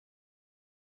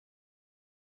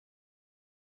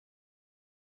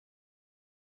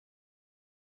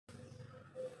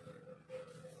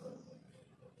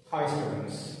Hi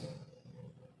students,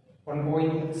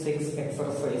 1.6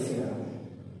 exercise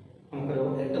നമുക്കൊരു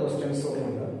 8 questions കൂടി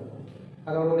ഉണ്ട്.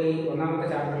 അതോടുകൂടി ഒന്നാമത്തെ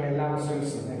ചാപ്റ്ററിലെ എല്ലാ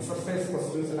ക്വസ്റ്റ്യൻസും എക്സർസൈസ്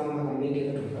ക്വസ്റ്റ്യൻസ് എല്ലാം നമ്മൾ കംപ്ലീറ്റ്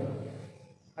ചെയ്തിട്ടുണ്ട്.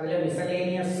 അതിൽ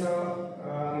മിസലേനിയസ്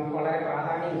നമുക്ക് വളരെ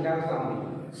പ്രാധാന്യം ഇല്ലാത്തതാണ്.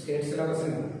 സ്റ്റേറ്റ്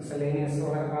സിലബസിന് മിസലേനിയസ്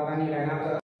വളരെ പ്രാധാന്യമില്ല.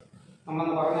 അതിനകത്ത്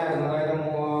നമ്മളെന്ന് പറഞ്ഞായിരുന്നു, അതായത്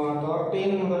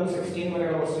 13 മുതൽ 16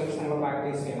 വരെയുള്ള ക്വസ്റ്റ്യൻസ് നമ്മൾ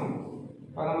പ്രാക്ടീസ് ചെയ്യണം.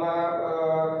 അപ്പോൾ നമ്മൾ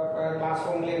ക്ലാസ്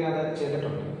റൂമിൽ തന്നെ അത്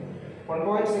ചെയ്തിട്ടുണ്ട്.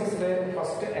 1.6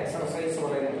 ഫസ്റ്റ് എക്സർസൈസ്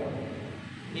പറയുന്നത്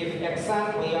if X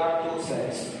and why are two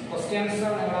sets. Questions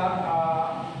നിങ്ങൾ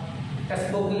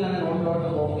ടെക്സ്റ്റ് ബുക്കിൽ നിന്ന് നോട്ടിലോട്ട്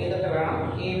കോപ്പി ചെയ്തിട്ട് വേണം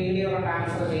ഈ വീഡിയോ കൊണ്ട്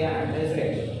ആൻസർ ചെയ്യാനായിട്ട്.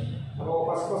 അപ്പോൾ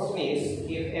first question is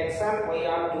if X and why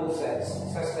are two sets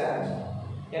such that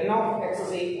n of x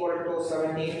is equal to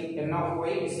 17, n of y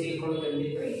is equal to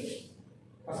 23.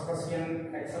 First question,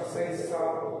 exercise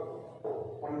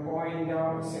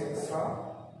 1.6.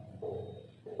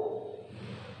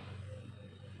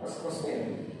 First question,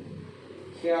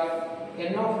 here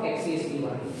n of x is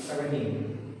given 17,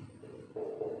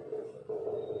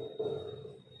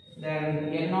 then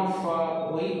n of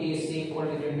y is equal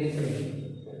to 23,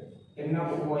 n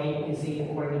of y is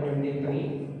equal to 23,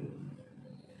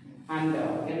 and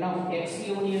n of x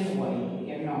union y,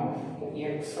 n of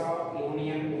x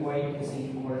union y is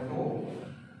equal to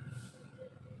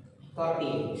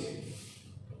 38.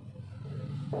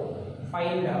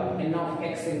 Find n of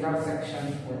x intersection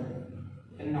y,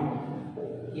 n of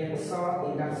x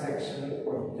intersection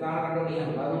y. ഇതാണ്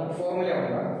കണ്ടുപിടിക്കുന്നത്. അത് നമുക്ക് formula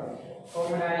ഉണ്ട്.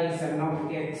 Formula is n of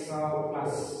x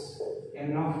plus n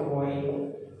of y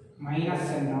minus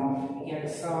n of x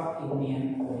union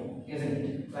y, isn't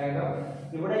it? അതായത്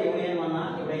ഇവിടെ union വന്നാൽ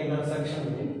ഇവിടെ intersection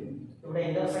വരും, ഇവിടെ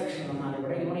ഇന്റർസെക്ഷൻ വന്നാൽ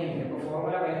ഇവിടെ യൂണിയൻ വരും. അപ്പോൾ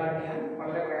ഫോർമുല ബൈഹാർട്ട് ചെയ്യാൻ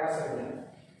വളരെ പ്രയാസമില്ല.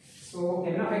 So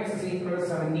n of x is equal to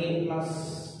 17 plus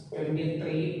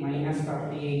 23 minus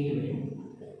 38 വരും.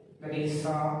 That is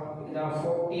the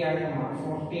 40 ആയിട്ട് മാറും.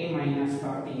 40 minus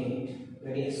 38,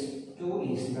 that is 2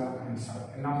 is the answer.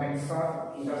 n of x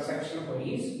intersection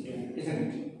is 2, isn't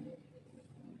it?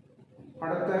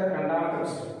 അടുത്ത രണ്ടാമത്തെ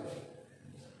ക്വസ്റ്റ്യൻ.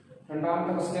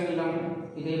 രണ്ടാമത്തെ ക്വസ്റ്റ്യനിലും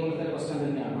ഇതേപോലത്തെ ക്വസ്റ്റ്യൻ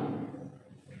തന്നെയാണ്.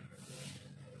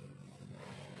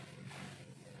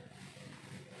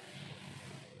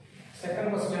 Second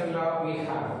question we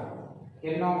have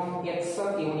n of x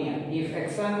union. If x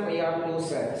and y are two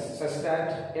sets such that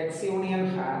x union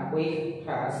y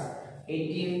has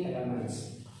 18 elements.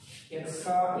 X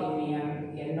union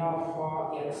n of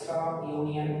x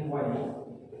union y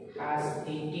has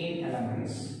 18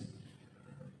 elements.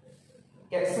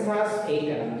 X has 8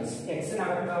 elements. X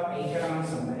നകത്ത് 8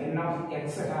 elements ഉണ്ട്. n of x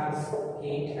has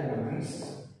 8 elements.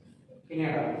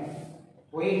 പിന്നീട്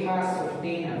y has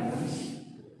 15 elements.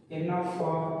 n of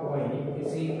y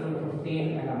is equal to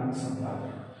 15 elements ഉണ്ട്.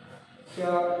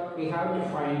 Here we have to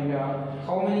find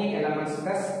how many elements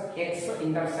does x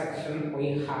intersection y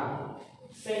have.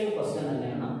 Same question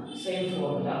തന്നെയാണ്, same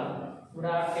formula.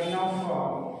 ഇവിടെ n of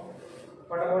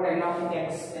what about n of x?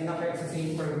 n of x is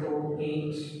equal to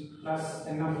 8 plus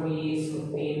n of y is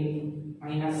 15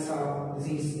 minus this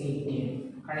is 18.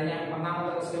 കഴിഞ്ഞ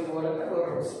ഒന്നാമത്തെ question പോലത്തെ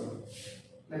ഒരു question.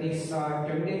 That is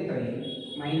 23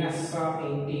 minus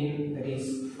 18, that is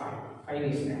 5. 5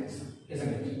 is the answer,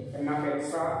 isn't it? n of x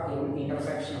in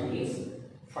intersection is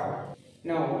 5.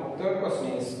 Now third question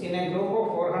is, in a group of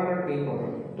 400 people,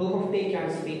 250 can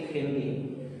speak Hindi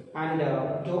and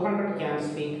 200 can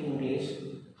speak English.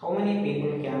 How many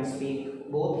people can speak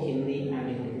both Hindi and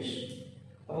English?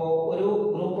 അപ്പോൾ ഒരു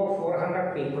group of 400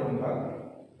 people ഉണ്ട്.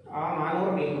 ആ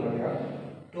 400 പീപ്പിളിൽ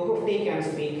 250 can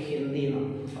speak Hindi എന്നാണ്.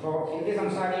 അപ്പോൾ ഹിന്ദി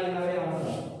സംസാരിക്കുന്നവരെ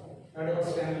നമുക്ക് third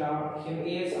ക്വസ്റ്റ്യനിൽ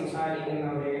ഹിന്ദിയെ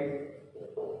സംസാരിക്കുന്നവരെ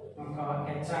നമുക്ക്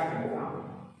H ആയിട്ട് എടുക്കാം.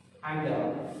 And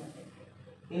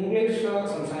English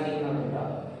സംസാരിക്കുന്നവരുണ്ട്.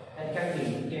 That can be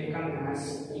taken as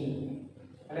E.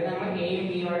 അല്ലെങ്കിൽ നമ്മൾ എയും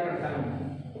ബിയും ആയിട്ട് എടുത്താൽ മതി.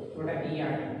 ഇവിടെ ഇ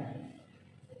ആയിട്ട്.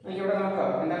 ഇവിടെ നമുക്ക്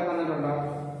എന്തൊക്കെ തന്നിട്ടുണ്ടോ?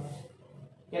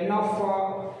 n of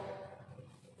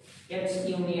h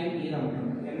union e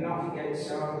തന്നിട്ടുണ്ട്. n of h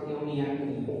union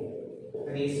e,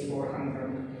 that is 400.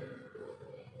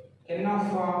 n of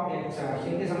h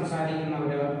Hindi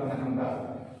സംസാരിക്കുന്നവർ തന്നിട്ടുണ്ട്.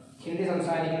 ഹിന്ദി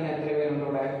സംസാരിക്കുന്ന എത്ര പേരുണ്ട്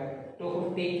ഇവിടെ?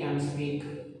 250 can speak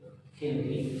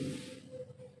Hindi.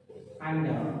 And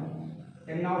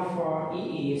n of e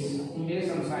is English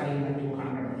സംസാരിക്കുന്ന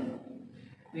 200.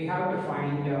 We have to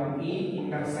find e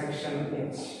intersection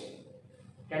h.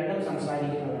 രണ്ടും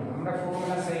സംസാരിക്കുന്നവരാണ്. നമ്മുടെ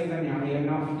ഫോർമുല സെയിം തന്നെയാണ്. n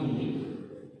of e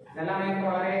ഇതെല്ലാം എനിക്ക്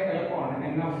വളരെ എളുപ്പമാണ്.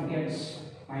 n of h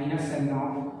minus n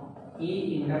of e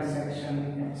intersection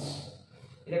h.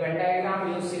 ഇത് വെൻ ഡയഗ്രാം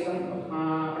യൂസ് ചെയ്തും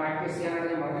പ്രാക്ടീസ് ചെയ്യാനായിട്ട്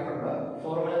ഞാൻ പറഞ്ഞിട്ടുണ്ട്.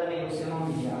 ഫോർമുല തന്നെ യൂസ്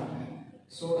ചെയ്യണമെന്നില്ല.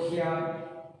 So here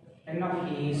n of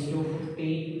e is 250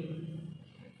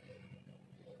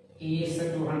 T is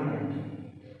 200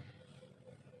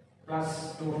 plus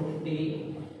 250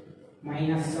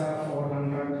 minus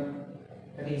 400,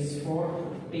 that is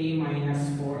 450 minus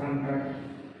 400,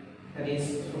 that is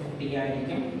 50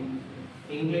 ആയിരിക്കും.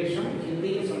 ഇംഗ്ലീഷും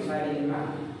ഹിന്ദിയും സംസാരിക്കുന്ന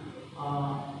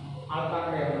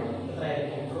ആൾക്കാരുടെ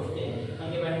എത്രയായിരിക്കും? 50.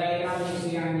 നമുക്ക് വെൻ ഡയഗ്രാം യൂസ്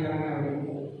ചെയ്യുകയാണെങ്കിൽ അങ്ങനെ വരും.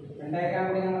 വെൻ ഡയഗ്രാം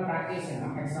കൂടി നമ്മൾ പ്രാക്ടീസ്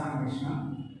ചെയ്യണം എക്സാമിനേഷന്.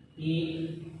 ഈ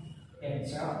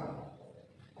എച്ച്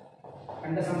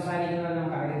രണ്ട് സംസാരിക്കുന്നത്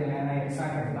നമുക്ക് അറിയത്തില്ല, എന്നാൽ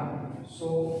എക്സാക്ട് എടുക്കാം. സോ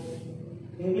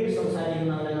ഇംഗ്ലീഷ്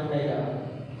സംസാരിക്കുന്നതിൽ നമ്മുടെ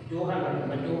 200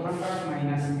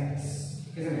 മൈനസ് എക്സ്,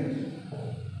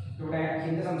 ഇവിടെ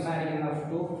ഹിന്ദി സംസാരിക്കുന്നത്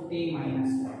 250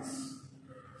 മൈനസ് എക്സ്.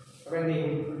 അപ്പോൾ എന്ത്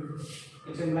ചെയ്യും?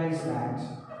 It implies that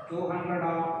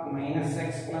 200 minus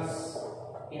x plus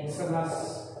x plus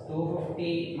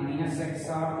 250 minus x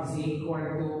is equal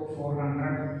to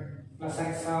 400 plus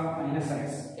x minus x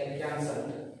get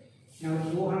cancelled. Now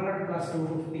 200 plus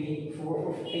 250,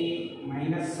 450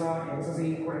 minus x is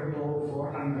equal to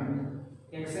 400.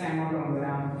 X amount on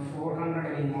the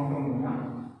 400 amount on the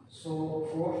so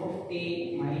 450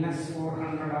 minus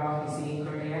 400 is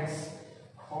equal to x,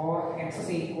 or x is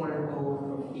equal to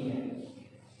 50.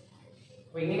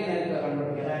 അപ്പോൾ ഇങ്ങനെ നിങ്ങൾക്ക്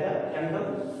കണ്ടുപിടിക്കുക. അതായത് രണ്ടും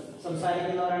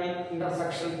സംസാരിക്കുന്നവരാണ്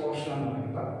intersection portion എന്ന്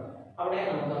പറയുന്നത്. അവിടെ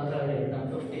നമുക്ക് അത്ര കിട്ടാം,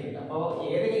 50 കിട്ടാം. അപ്പോൾ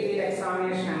ഏത് രീതിയിൽ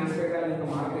എക്സാമിനേഷൻ ആൻസർ ചെയ്താൽ നിങ്ങൾക്ക്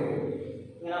മാർക്ക് തരും.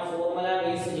 ഇങ്ങനെ ഫോർമുല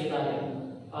ബേസ് ചെയ്താലും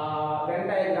വെൻ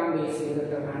ഡയഗ്രാം ബേസ്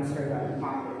ചെയ്തിട്ട് ആൻസർ ചെയ്താൽ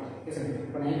മാർക്ക് കിട്ടും.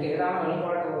 അപ്പോൾ നിങ്ങൾക്ക് ഏതാണ്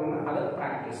എളുപ്പമായിട്ട് തോന്നുന്നത് അത്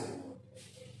practice.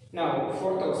 Now,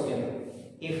 fourth question.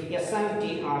 If S and T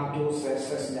are two sets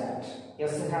such that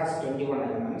S has 21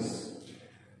 elements,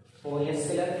 so S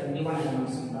ൽ 21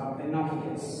 elements ഉണ്ടാവും, n of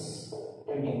S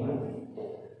 21,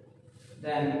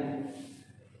 then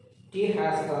T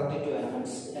has 32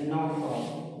 elements, n of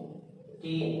T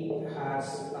has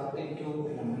 32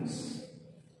 elements.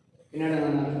 പിന്നീട്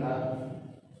നമുക്ക്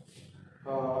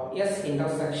S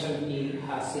intersection T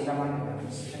has 11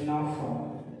 elements, n of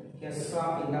S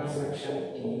intersection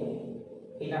T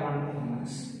 11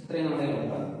 elements. ഇത്രയും നമ്മുടെ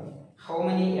ഉണ്ട്. How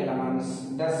many elements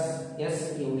does S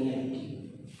union T?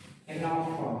 N of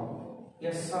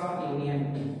S union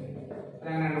T.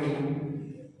 അതെങ്ങനെയാണ് വിളിക്കും?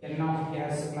 N of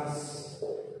S plus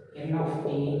N of T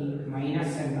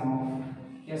minus N of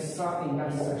S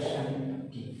intersection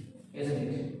T. Isn't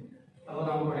it? അപ്പോൾ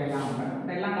നമുക്ക് എല്ലാം ഉണ്ട്.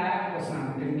 ഇതെല്ലാം ഡയറക്റ്റ് ക്വസ്റ്റൻ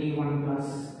ആണ്. 21 plus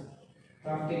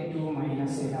 32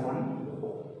 minus 11.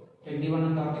 21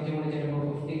 ഉം 32 കൂടി ചേരുമ്പോൾ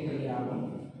 53 ആകും.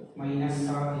 മൈനസ്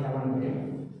 11 വരും.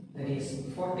 That is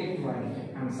 42 ആയിരിക്കും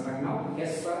answer. Now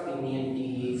S union T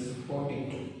is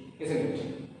 42. Isn't it?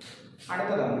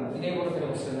 അടുത്തതാണ് ഇതേപോലത്തെ ഒരു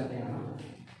ക്വസ്റ്റ്യൻ തന്നെയാണ്.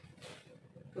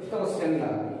 ഫിഫ്ത്ത് ക്വസ്റ്റ്യനിൽ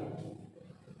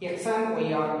X and Y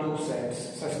are two sets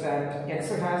such that X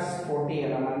has 40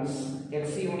 elements, X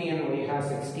union Y has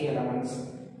 60 elements,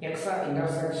 X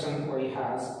intersection Y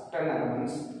has 10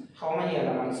 elements. How many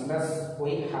elements does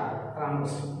Y have? അതാണ്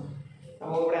question.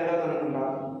 അപ്പോൾ ഇവിടെ എന്താ തന്നിട്ടുണ്ടോ?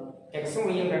 എക്സും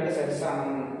വൈയും രണ്ട് സെറ്റ്സ്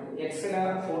ആണ്. എക്സിൽ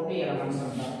 40 എലമെന്റ്സ്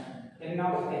ഉണ്ട്. n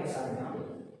of x ആണ്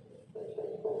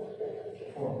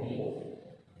 40.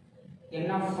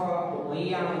 n of y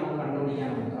ആണ് നമുക്ക്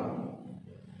കണ്ടുപിടിക്കാനുള്ളത്.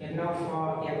 n of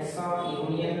x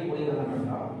union y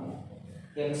തന്നിട്ടുണ്ട്.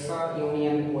 x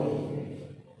യൂണിയൻ y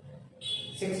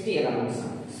 60 എലമെന്റ്സ്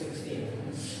ആണ്. 60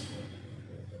 എലമെന്റ്സ്.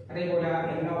 അതേപോലെ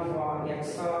n of x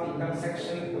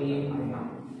intersection y ആണ്.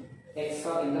 X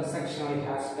intersection it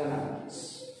has 10 elements.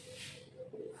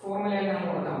 Formula നമ്മൾ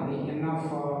കൊടുത്താൽ മതി. n of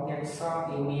x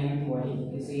union y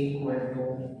is equal to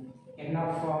n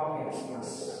of x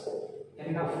plus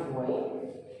n of y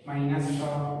minus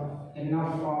n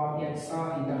of x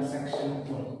intersection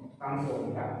y. ആണ്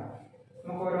formula.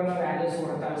 നമുക്ക് ഓരോന്ന് values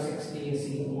കൊടുത്താൽ 60 is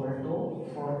equal to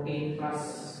 40 plus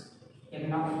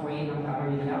n of y നമുക്ക്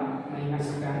അറിയില്ല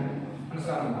minus 10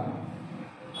 മനസ്സിലാവുന്നുണ്ടോ?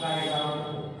 അതായത്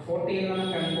 40 ൽ നിന്ന്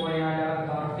 10 പോയാൽ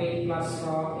 30 പ്ലസ്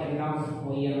n of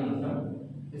y എന്നുണ്ട്.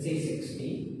 This is 60.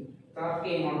 30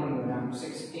 എങ്ങോട്ട് വരാം?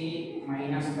 60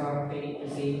 minus 30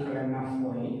 is equal n of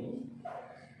y.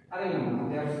 അതിൽ നിന്ന്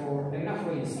therefore n of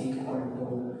y is equal to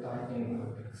 30.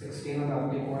 60 ൽ നിന്ന്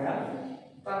 30 പോയാൽ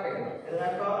 30.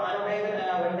 ഇതിനൊക്കെ ആരുടെ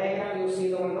വെൻ ഡയഗ്രാം യൂസ്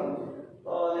ചെയ്തുകൊണ്ട്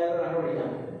നേരെ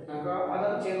കണ്ടുപിടിക്കാം. നമുക്ക് അത്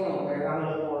ചെയ്ത് നോക്കാം. ഏതാണ്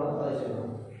എളുപ്പമുള്ളത് അത് ചെയ്തു.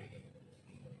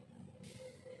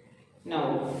 Now,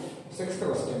 sixth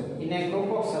question. In a group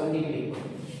of 70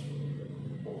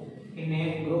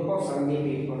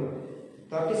 people,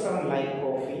 37 like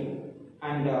coffee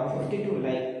and 52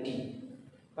 like tea.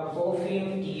 The coffee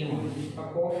and tea ആണ്.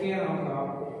 അപ്പോൾ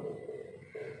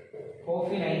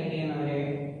കോഫി ലൈക്ക് ചെയ്യുന്നവരെ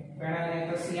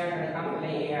വേണമെങ്കിൽ സി ആയിട്ട് എടുക്കാം,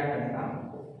 അല്ലെങ്കിൽ എ ആയിട്ട് എടുക്കാം.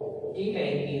 ടീ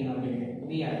ലൈക്ക് ചെയ്യുന്നവരെ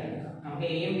ബി ആയിട്ട് എടുക്കാം. നമുക്ക്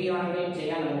എയും ബി ആണെങ്കിലും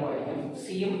ചെയ്യാൻ എളുപ്പമായിരിക്കും.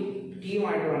 സിയും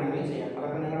ടിയുമായിട്ട് വേണമെങ്കിൽ ചെയ്യാം.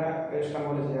 അതൊക്കെ നിങ്ങളുടെ ഇഷ്ടം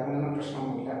പോലെ ചെയ്യാം, അങ്ങനെയൊന്നും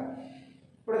പ്രശ്നമൊന്നുമില്ല.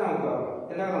 ഇവിടെ നമുക്ക്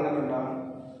എന്താണ് തന്നിട്ടുണ്ട്?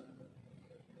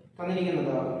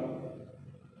 തന്നിരിക്കുന്നത്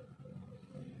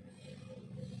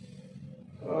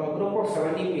ഗ്രൂപ്പ് ഓഫ്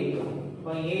 70 people.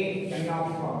 അപ്പോൾ A N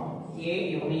of A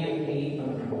union D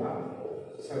തന്നിട്ടുണ്ട്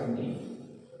 70.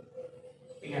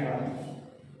 പിന്നീട്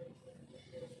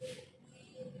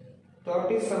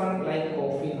 37 ലൈക്ക്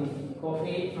കോഫി.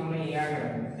 കോഫി നമ്മൾ എ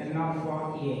ആക്കണം. N of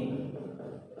A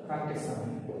 37.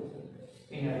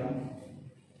 പിന്നീട്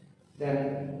then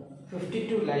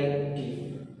 52 like t.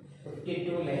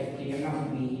 52 like t. N of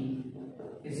b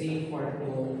is equal to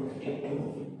 52.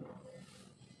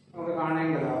 നമുക്ക്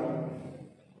കാണേണ്ടത്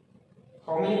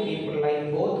how many people like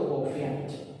both coffee and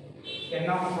tea. N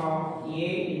of a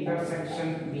intersection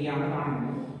b ആണ്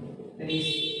കാണുന്നത്. That is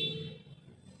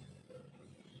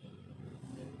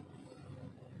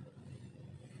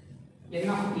n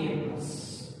of a plus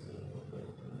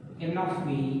n of b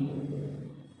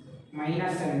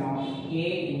minus n of a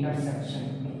intersection.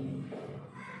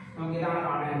 നമുക്ക് ഇതാണ്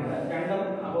കാണേണ്ടത്. രണ്ടും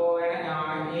അപ്പോൾ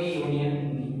a union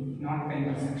b not the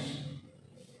intersection.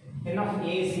 n of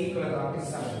a is equal to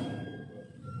 37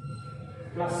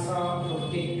 plus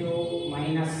 52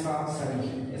 minus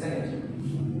 70, isn't it?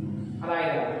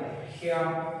 അതായത് here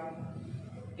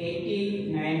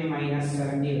 89 minus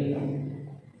 70 വരും.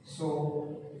 So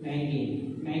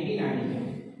 19 ആയിരിക്കും.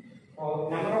 അപ്പോൾ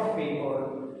number of people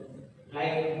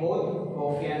like both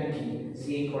coffee and tea is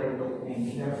equal to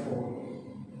 90. Therefore,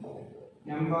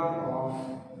 number of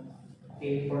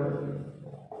people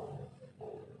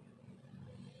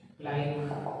like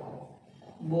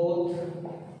both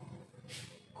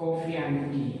coffee and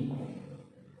tea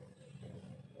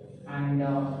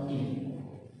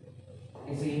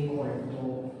is equal to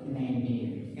 19,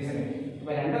 isn't it?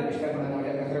 ഇപ്പോൾ രണ്ടും ഇഷ്ടപ്പെടുന്നവർ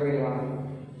എത്ര പേര് വേണം?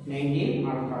 19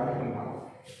 ആൾക്കാരുണ്ടാവും.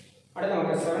 അടുത്ത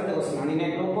നമുക്ക് 7th question ആണ്. In a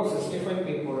group of 65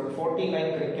 people, 40 like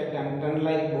cricket and 10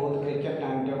 like both cricket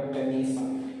and tennis.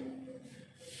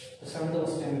 7th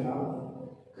question ഉണ്ടാവും.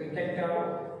 ക്രിക്കറ്റ്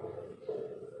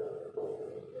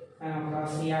നമുക്ക്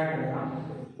സി ആയിട്ട് എടുക്കാം.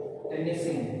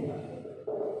 ടെന്നീസിന്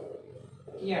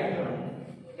ഈ ആയിട്ട് വേണം.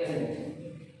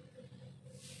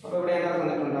 അപ്പോൾ ഇവിടെ എന്താ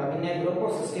തന്നിട്ടുണ്ട്? In a group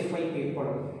of 65 people,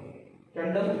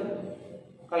 രണ്ടും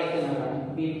കളിക്കുന്നവരാണ്.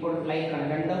 പീപ്പിൾ ലൈക്ക് ആണ്.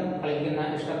 രണ്ടും കളിക്കുന്ന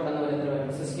ഇഷ്ടപ്പെടുന്നവർ എത്ര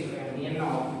പേര്? 65. n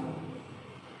of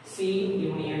c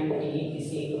union t is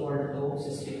equal to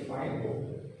 65.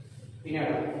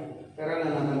 പിന്നീട് വേറെ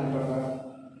എന്താ തന്നിട്ടുള്ളത്?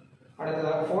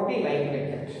 അടുത്തത് 40 like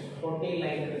cricket. 40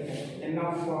 like cricket. n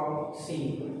of c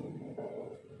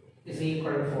is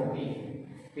equal to 40.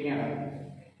 പിന്നീട്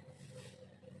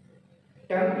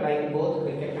 10 like both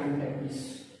cricket and tennis.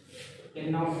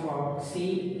 n of c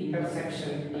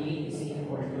intersection t is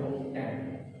equal to 10.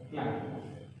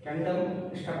 രണ്ടും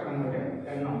ഇഷ്ടപ്പെടുന്നവർ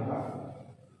 10 ഉണ്ട്.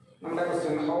 നമ്മുടെ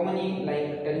question how many like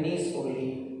tennis only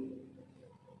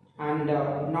and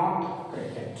not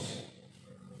cricket.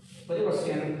 ഒരു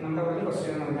question നമ്മുടെ ഒരു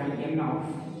question നോക്കാൻ n of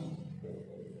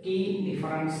t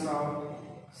difference of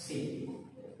c.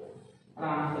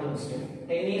 അതാണ് ഒരു ക്വസ്റ്റ്യൻ.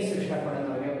 ടെന്നീസ്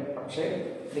ഇഷ്ടപ്പെടുന്നവർ പക്ഷേ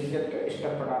cricket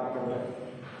ഇഷ്ടപ്പെടാത്തവർ.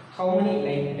 How many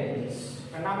like tennis?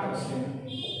 രണ്ടാമത്തെ question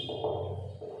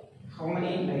how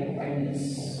many like tennis.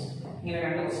 ഇങ്ങനെ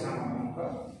രണ്ട് ക്വസ്റ്റ്യൻ ആണ്.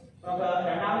 നമുക്ക്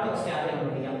രണ്ടാമത്തെ ക്വസ്റ്റ്യൻ ആദ്യം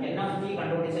കണ്ടുപിടിക്കാം. n of t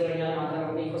കണ്ടുപിടിച്ച് കഴിഞ്ഞാൽ മാത്രമേ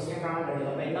നമുക്ക് ഈ ക്വസ്റ്റ്യൻ കാണാൻ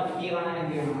കഴിയുള്ളൂ. അപ്പോൾ n of t കാണാൻ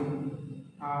എന്ത് ചെയ്യണം?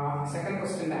 സെക്കൻഡ്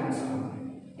ക്വസ്റ്റ്യൻ്റെ ആൻസർ ആണ്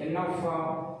n of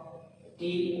t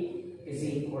is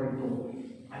equal to,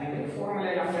 അല്ലെങ്കിൽ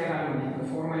ഫോർമുലയിൽ അപ്ലൈ ചെയ്യാൻ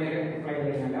ഫോർമുലയിൽ അപ്ലൈ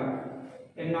ചെയ്യുന്നില്ല.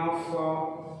 n of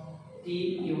t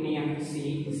union c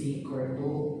is equal to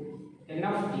n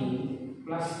of t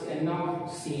plus n of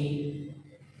c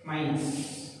minus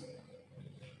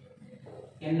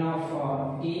n of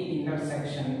t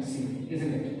intersection c,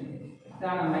 isn't it?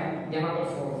 ഇതാണ് നമ്മുടെ general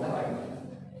formula പറയുന്നത്.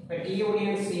 ഇപ്പോൾ T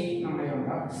union C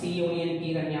നമ്മളിലുണ്ട്. C union T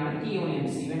തന്നെയാണ് T union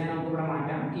C. പിന്നെ നമുക്ക് ഇവിടെ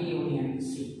മാറ്റാം T union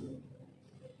C.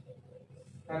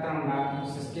 എത്ര ഉണ്ട്?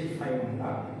 65 ഉണ്ട്.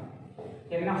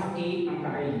 n of t നമുക്ക്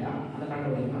അറിയില്ല, അത്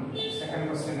കണ്ടുപിടിക്കണം. സെക്കൻഡ്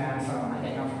ക്വസ്റ്റ്യൻ്റെ ആൻസർ ആണ്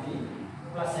n of t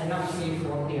plus n of c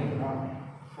 40 ഉണ്ട്.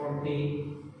 40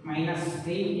 minus t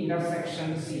intersection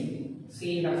c. c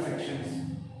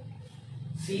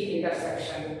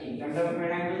intersection t. രണ്ടും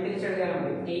വേണമെങ്കിൽ തിരിച്ചെഴുതിയാൽ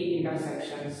മതി. t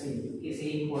intersection c is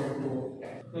equal to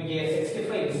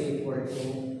 65 is equal to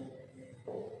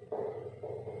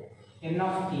n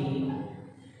of t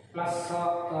plus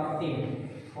 30.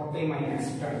 40 minus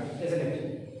 10, isn't it?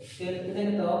 Then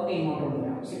 30 ഇങ്ങോട്ട്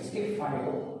കൊണ്ടുവരാം. 65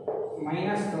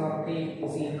 minus 30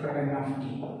 is equal to n of t.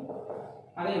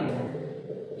 അതേപോലെ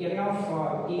n of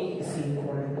t is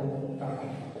equal to 30.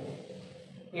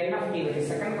 n of t വഴി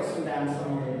second ക്വസ്റ്റ്യൻ്റെ answer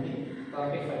നമ്മൾ എഴുതി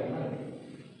 35.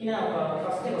 ഇനി നമുക്ക്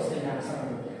first ക്വസ്റ്റ്യൻ്റെ answer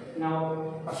എഴുതി. Now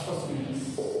first question is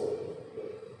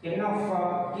n of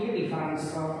t difference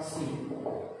c.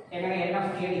 എങ്ങനെ n of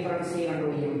t difference c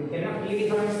കണ്ടുപിടിക്കും? n of t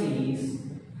difference is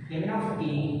n of t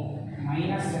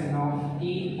minus n of t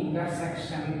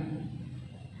intersection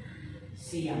c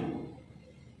ആണ്.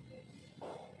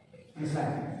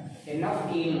 മനസ്സിലായോ? n of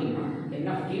t ൽ നിന്ന് n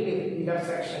of t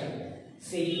intersection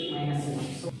c minus c.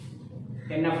 So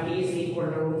n of t is equal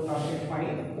to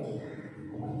 35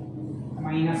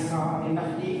 minus n of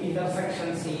t intersection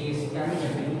c is 10.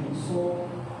 So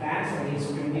the answer is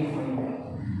 25.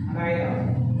 അതായത്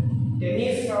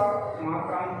tennis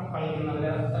മാത്രം കളിക്കുന്നവർ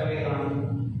എത്ര പേരാണ്?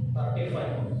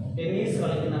 35. Tennis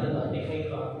കളിക്കുന്നത് 35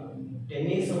 ആണ്.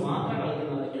 ടെന്നീസ് മാത്രം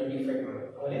കളിക്കുന്നവർ 25 ആണ്.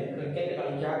 അതുപോലെ ക്രിക്കറ്റ്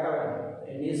കളിക്കാത്തവരാണ്.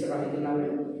 ടെന്നീസ് കളിക്കുന്നവർ,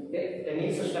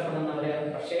 ടെന്നീസ് ഇഷ്ടപ്പെടുന്നവർ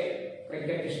പക്ഷേ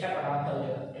ക്രിക്കറ്റ്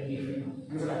ഇഷ്ടപ്പെടാത്തവർ 25 ആണ്.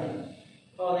 മനസ്സിലാക്കി?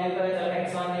 അപ്പോൾ നേരത്തെ ചില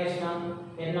examination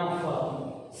n of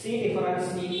c difference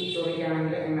t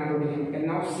ചോദിക്കുകയാണെങ്കിൽ എങ്ങനെ വിളിക്കും? n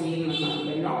of c യിൽ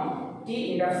നിന്ന് n of t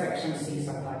intersection c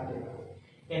subtract ചെയ്യുക.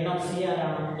 n of c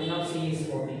ആരാണ്? n of c is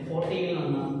 40. 40 ൽ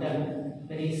നിന്ന് 10.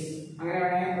 that is അങ്ങനെ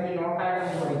വേണമെങ്കിൽ ഒരു നോട്ടായിട്ട്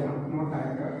ചോദിക്കണം.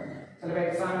 നോട്ടായിട്ട് ചിലപ്പോൾ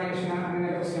എക്സാമിനേഷൻ അങ്ങനെ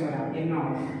ഒരു ക്വസ്റ്റ്യൻ വരാം. n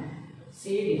of c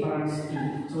difference t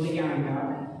ചോദിക്കുകയാണെങ്കിൽ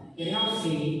n of c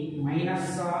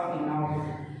minus n of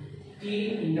t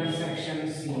intersection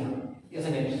c ആണ്.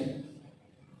 isn't it?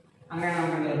 അങ്ങനെ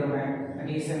നമുക്ക് എഴുതുന്നത് that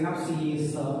is n of c is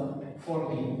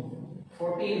 40.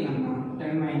 40 ൽ നിന്ന്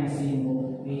 10 മൈനസ് ചെയ്യുമ്പോൾ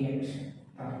we get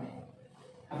 30.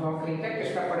 അപ്പോൾ ക്രിക്കറ്റ്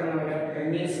ഇഷ്ടപ്പെടുന്നവർ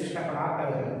ടെന്നീസ്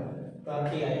ഇഷ്ടപ്പെടാത്തവർ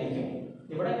 30 ആയിരിക്കും.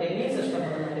 ഇവിടെ ടെന്നീസ്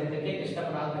ഇഷ്ടപ്പെടുന്നവർ ക്രിക്കറ്റ്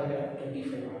ഇഷ്ടപ്പെടാത്തവർ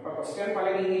 25. അപ്പോൾ ക്വസ്റ്റ്യൻ പല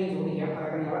രീതിയിൽ ചോദിക്കാം.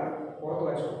 അതൊക്കെ നിങ്ങൾ ഓർത്ത്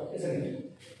വെച്ചോ. isn't it?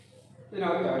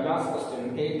 ഇതിനകത്ത് ലാസ്റ്റ് ക്വസ്റ്റ്യൻ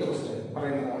 8th ക്വസ്റ്റ്യൻ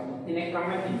പറയുന്നത് പിന്നെ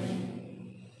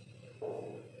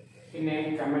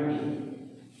കമന്റ്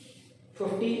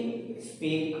 50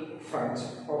 സ്പീക്ക് ഫ്രഞ്ച്.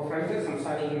 അപ്പോൾ ഫ്രഞ്ച്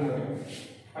സംസാരിക്കുന്നവർ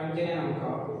ഫ്രഞ്ചിനെ നമുക്ക്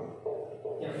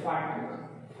എഫ് ആയിട്ട്,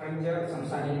 ഫ്രഞ്ച്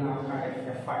സംസാരിക്കുന്ന ആൾക്കാരെ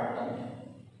എഫ് ആയിട്ട്,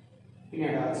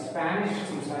 പിന്നീട് സ്പാനിഷ്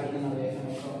സംസാരിക്കുന്നവരെ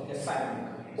നമുക്ക് എസ് ആയിട്ട്.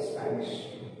 Spanish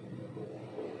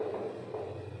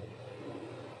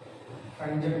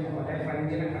ഫ്രഞ്ചിന്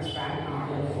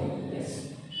സ്പാനിഷും S.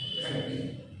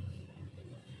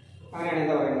 അങ്ങനെയാണ്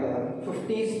എന്താ പറയുന്നത്?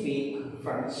 50 speak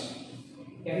French.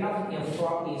 n of f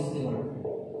is given,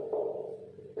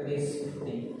 that is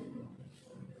 50.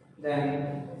 then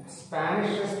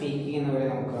Spanish speaking എന്നവരെ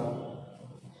നമുക്ക്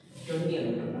 20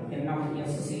 കിട്ടുന്നു. n of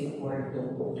s is equal to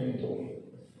 20.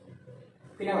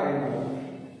 പിന്നെ പറയുന്നത്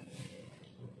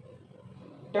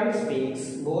 10 speaks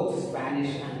both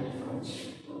Spanish and French.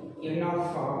 n of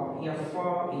f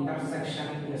intersection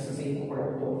s is equal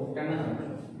to 10.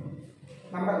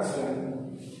 Number 7.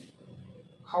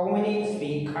 How many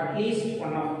speak at least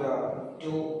one of the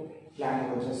two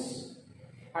languages?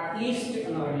 At least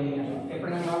എന്ന് പറഞ്ഞാൽ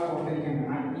എപ്പോഴും നമ്മൾ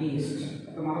ഓർത്തിരിക്കുന്നത് at least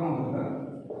അത് മറന്നുകൊണ്ട്.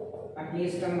 at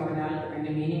least എന്ന് പറഞ്ഞാൽ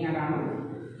അതിൻ്റെ മീനിങ് അതാണ്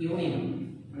യൂണിയൻ.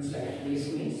 മനസ്സിലായി? at least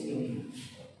means union.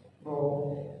 അപ്പോൾ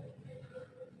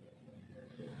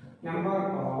number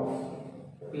of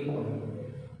people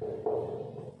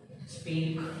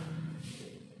speak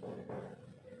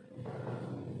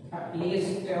at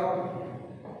least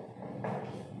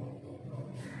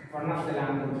one of the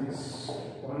languages,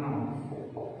 one of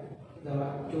the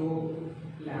two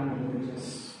languages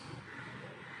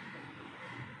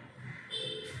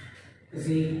is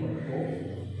equal to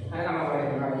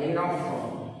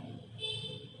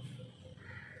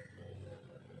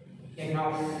n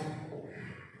of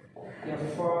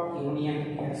f union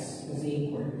s is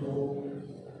equal to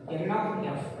n of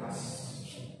f plus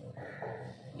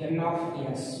n of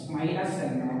s minus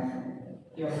n of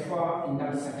f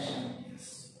intersection.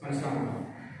 മനസ്സിലാണോ?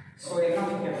 So n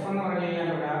of f എന്ന് പറഞ്ഞു കഴിഞ്ഞാൽ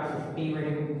ഇവിടെ 50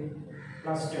 വരും,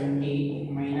 plus 20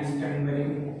 minus 10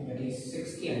 വരും, that is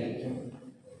 60 ആയിരിക്കും.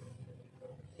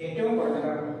 ഏറ്റവും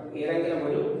കുറഞ്ഞത് ഏതെങ്കിലും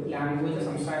ഒരു ലാംഗ്വേജ്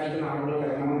സംസാരിക്കുന്ന ആളുകൾ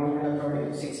വരണമെന്ന്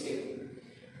പറഞ്ഞാൽ 60.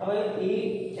 അപ്പോൾ ഈ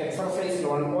എക്സർസൈസിൽ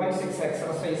 1.6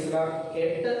 എക്സർസൈസിൽ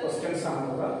 8 ക്വസ്റ്റ്യൻസ്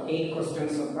ആണുള്ളത്. 8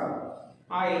 ക്വസ്റ്റ്യൻസ് ഉണ്ട്.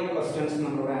 ആ 8 ക്വസ്റ്റ്യൻസ്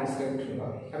നമ്മളിവിടെ ആൻസർ ചെയ്തിട്ടുണ്ട്.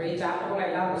 അപ്പോൾ ഈ ചാപ്റ്ററിലെ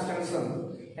എല്ലാ ക്വസ്റ്റ്യൻസും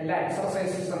എല്ലാ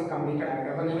എക്സർസൈസസും കംപ്ലീറ്റഡ് ആയിട്ട്.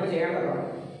 അപ്പോൾ നിങ്ങൾ ചെയ്യേണ്ടത്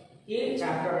ഈ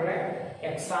ചാപ്റ്ററിലെ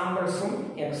എക്സാമ്പിൾസും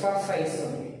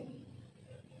എക്സർസൈസും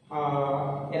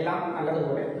എല്ലാം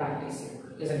നല്ലതുപോലെ പ്രാക്ടീസ്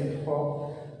ചെയ്യും. ഇപ്പോൾ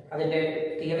അതിൻ്റെ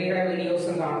തിയറിയുടെ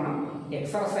വീഡിയോസും കാണണം,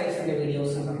 എക്സർസൈസിൻ്റെ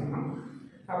വീഡിയോസും കാണണം.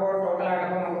 അപ്പോൾ ടോട്ടലായിട്ട്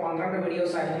നമുക്ക് 12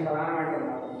 വീഡിയോസ് ആയിരിക്കും പ്രധാനമായിട്ടും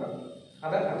ഉണ്ടാകുന്നത്.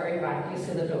 അത് അത്രയും പ്രാക്ടീസ്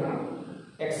ചെയ്തിട്ട് വേണം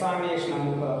എക്സാമിനേഷൻ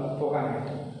നമുക്ക്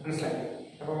പോകാനായിട്ട്. മനസ്സിലായി?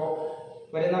 അപ്പോൾ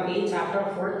വരുന്ന ഈ ചാപ്റ്റർ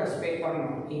ഫുൾ ടെസ്റ്റ് പേപ്പറിന്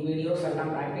ഈ വീഡിയോസ് എല്ലാം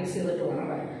പ്രാക്ടീസ് ചെയ്തിട്ട് വേണം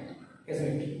വരാനായിട്ട്.